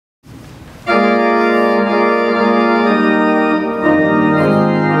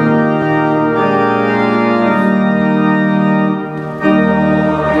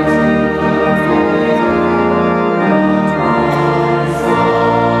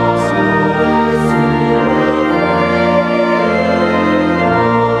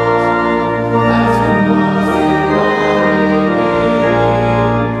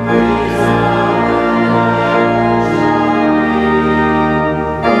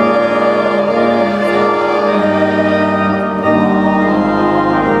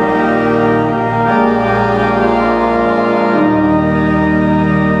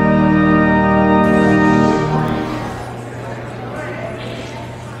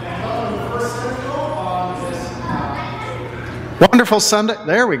Wonderful Sunday.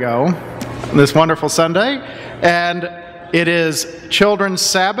 There we go. This wonderful Sunday. And it is Children's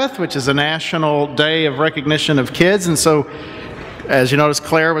Sabbath, which is a national day of recognition of kids. And so, as you notice,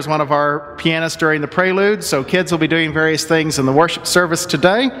 Claire was one of our pianists during the prelude. So kids will be doing various things in the worship service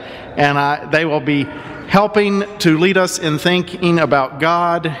today. And they will be helping to lead us in thinking about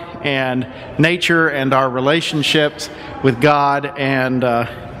God and nature and our relationships with God. And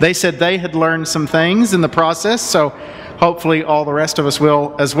they said they had learned some things in the process. So hopefully all the rest of us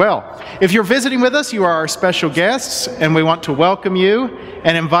will as well. If you're visiting with us, you are our special guests, and we want to welcome you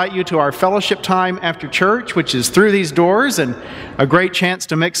and invite you to our fellowship time after church, which is through these doors, and a great chance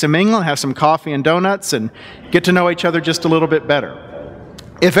to mix and mingle, have some coffee and donuts, and get to know each other just a little bit better.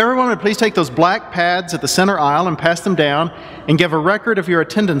 If everyone would please take those black pads at the center aisle and pass them down and give a record of your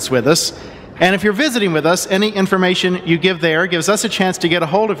attendance with us. And if you're visiting with us, any information you give there gives us a chance to get a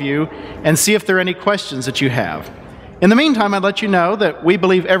hold of you and see if there are any questions that you have. In the meantime, I'd let you know that we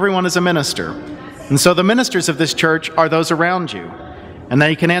believe everyone is a minister. And so the ministers of this church are those around you. And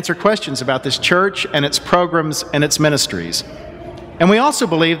they can answer questions about this church and its programs and its ministries. And we also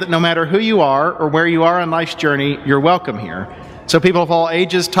believe that no matter who you are or where you are on life's journey, you're welcome here. So people of all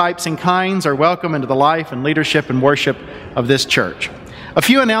ages, types, and kinds are welcome into the life and leadership and worship of this church. A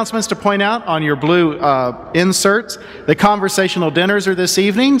few announcements to point out on your blue inserts. The conversational dinners are this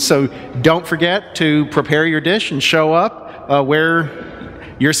evening, so don't forget to prepare your dish and show up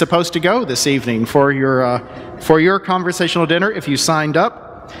where you're supposed to go this evening for your conversational dinner if you signed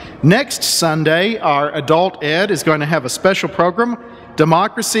up. Next Sunday, our adult ed is going to have a special program,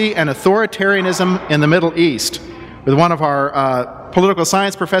 Democracy and Authoritarianism in the Middle East, with one of our political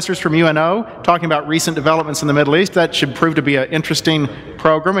science professors from UNO talking about recent developments in the Middle East. That should prove to be an interesting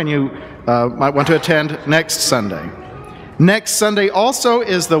program, and you might want to attend next Sunday. Next Sunday also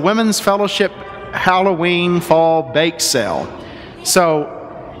is the Women's Fellowship Halloween Fall Bake Sale. So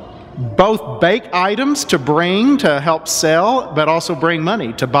both bake items to bring to help sell, but also bring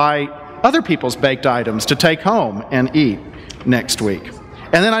money to buy other people's baked items to take home and eat next week.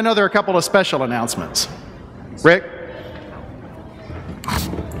 And then I know there are a couple of special announcements. Rick?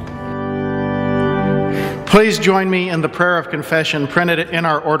 Please join me in the prayer of confession printed in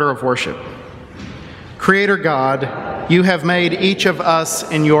our order of worship. Creator God, you have made each of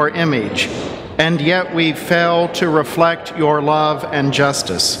us in your image, and yet we fail to reflect your love and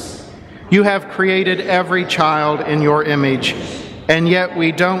justice. You have created every child in your image, and yet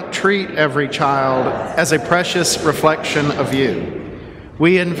we don't treat every child as a precious reflection of you.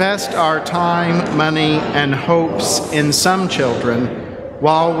 We invest our time, money, and hopes in some children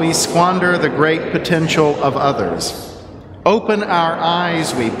while we squander the great potential of others. Open our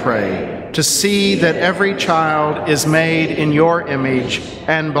eyes, we pray, to see that every child is made in your image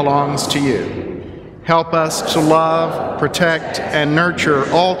and belongs to you. Help us to love, protect, and nurture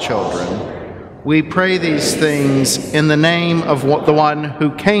all children. We pray these things in the name of the one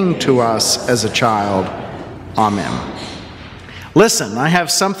who came to us as a child. Amen. Listen, I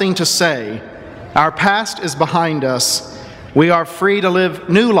have something to say. Our past is behind us. We are free to live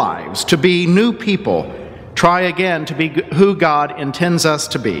new lives, to be new people. Try again to be who God intends us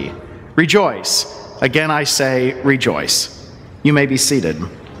to be. Rejoice. Again, I say, rejoice. You may be seated.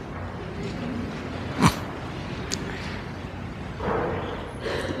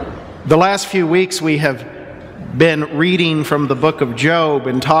 The last few weeks we have been reading from the book of Job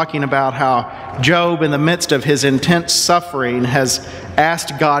and talking about how Job, in the midst of his intense suffering, has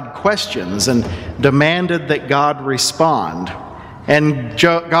asked God questions and demanded that God respond. And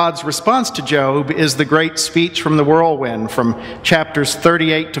God's response to Job is the great speech from the whirlwind from chapters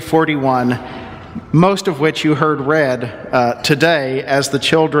 38 to 41, most of which you heard read today as the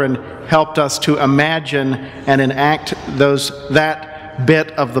children helped us to imagine and enact that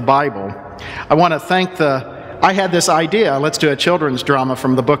bit of the Bible. I want to thank I had this idea, let's do a children's drama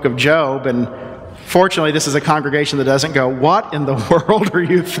from the book of Job, and fortunately this is a congregation that doesn't go, what in the world are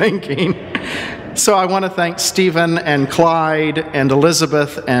you thinking? So I want to thank Stephen and Clyde and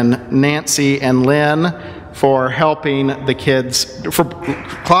Elizabeth and Nancy and Lynn for helping the kids.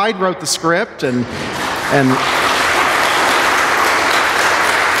 Clyde wrote the script and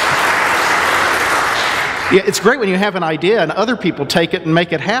yeah, it's great when you have an idea and other people take it and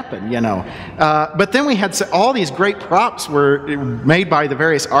make it happen, you know. But then we had all these great props were made by the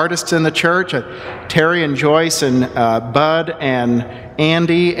various artists in the church. Terry and Joyce and Bud and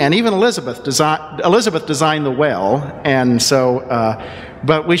Andy and even Elizabeth designed the well. And so,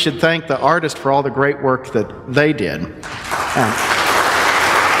 but we should thank the artist for all the great work that they did.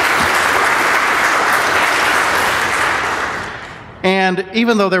 And And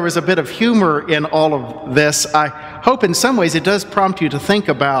even though there was a bit of humor in all of this, I hope in some ways it does prompt you to think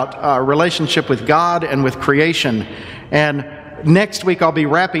about our relationship with God and with creation. And next week I'll be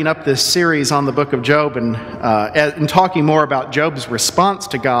wrapping up this series on the book of Job and talking more about Job's response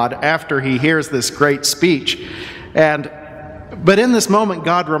to God after he hears this great speech. But in this moment,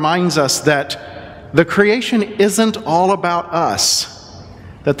 God reminds us that the creation isn't all about us,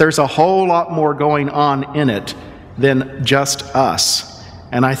 that there's a whole lot more going on in it than just us.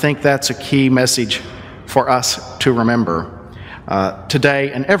 And I think that's a key message for us to remember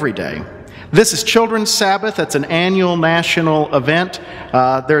today and every day. This is Children's Sabbath. It's an annual national event.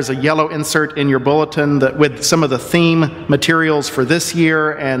 There's a yellow insert in your bulletin with some of the theme materials for this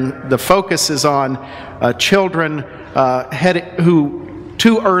year, and the focus is on children who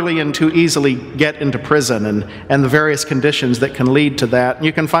too early and too easily get into prison and the various conditions that can lead to that. And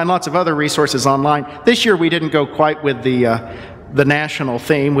you can find lots of other resources online. This year we didn't go quite with the national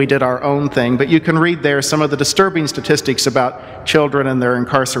theme. We did our own thing, but you can read there some of the disturbing statistics about children and their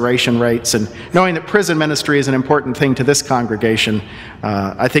incarceration rates. And knowing that prison ministry is an important thing to this congregation,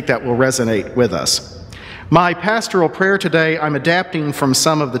 I think that will resonate with us. My pastoral prayer today, I'm adapting from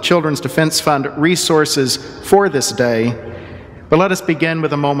some of the Children's Defense Fund resources for this day, but let us begin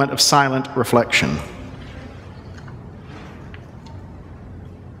with a moment of silent reflection.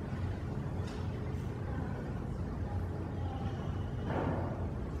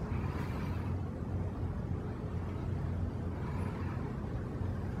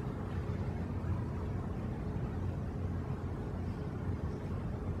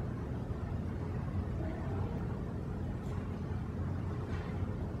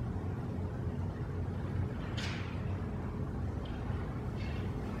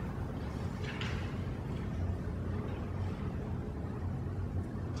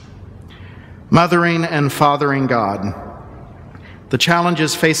 Mothering and fathering God. The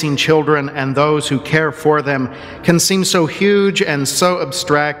challenges facing children and those who care for them can seem so huge and so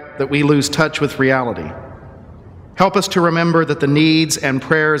abstract that we lose touch with reality. Help us to remember that the needs and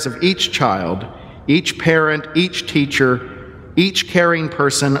prayers of each child, each parent, each teacher, each caring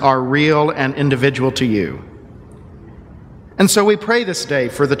person are real and individual to you. And so we pray this day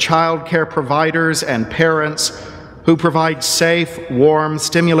for the child care providers and parents who provide safe, warm,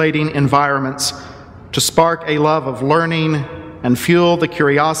 stimulating environments to spark a love of learning and fuel the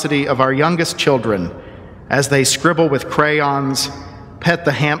curiosity of our youngest children as they scribble with crayons, pet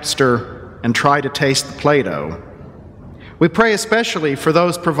the hamster, and try to taste the Play-Doh. We pray especially for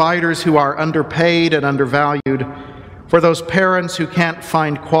those providers who are underpaid and undervalued, for those parents who can't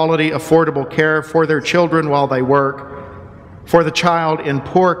find quality, affordable care for their children while they work, for the child in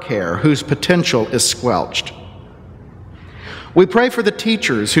poor care whose potential is squelched. We pray for the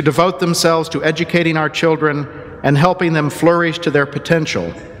teachers who devote themselves to educating our children and helping them flourish to their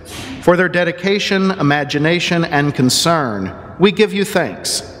potential. For their dedication, imagination, and concern, we give you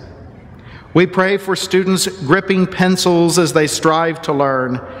thanks. We pray for students gripping pencils as they strive to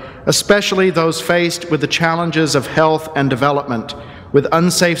learn, especially those faced with the challenges of health and development, with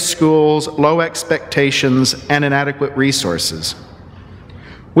unsafe schools, low expectations, and inadequate resources.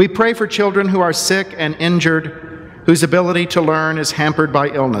 We pray for children who are sick and injured, whose ability to learn is hampered by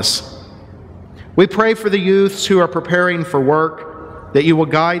illness. We pray for the youths who are preparing for work, that you will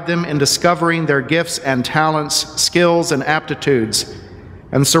guide them in discovering their gifts and talents, skills and aptitudes,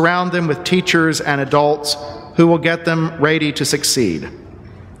 and surround them with teachers and adults who will get them ready to succeed.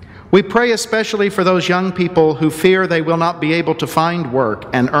 We pray especially for those young people who fear they will not be able to find work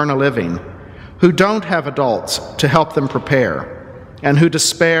and earn a living, who don't have adults to help them prepare, and who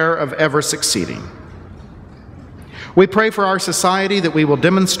despair of ever succeeding. We pray for our society that we will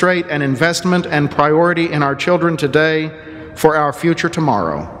demonstrate an investment and priority in our children today for our future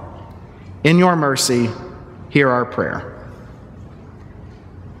tomorrow. In your mercy, hear our prayer.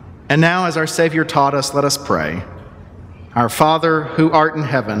 And now, as our Savior taught us, let us pray. Our Father, who art in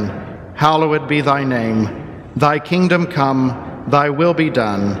heaven, hallowed be thy name. Thy kingdom come, thy will be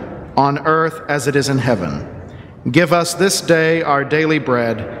done, on earth as it is in heaven. Give us this day our daily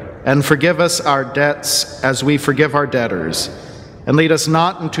bread, and forgive us our debts as we forgive our debtors. And lead us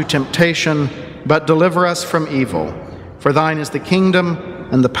not into temptation, but deliver us from evil. For thine is the kingdom,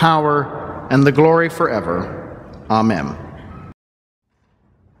 and the power, and the glory forever. Amen.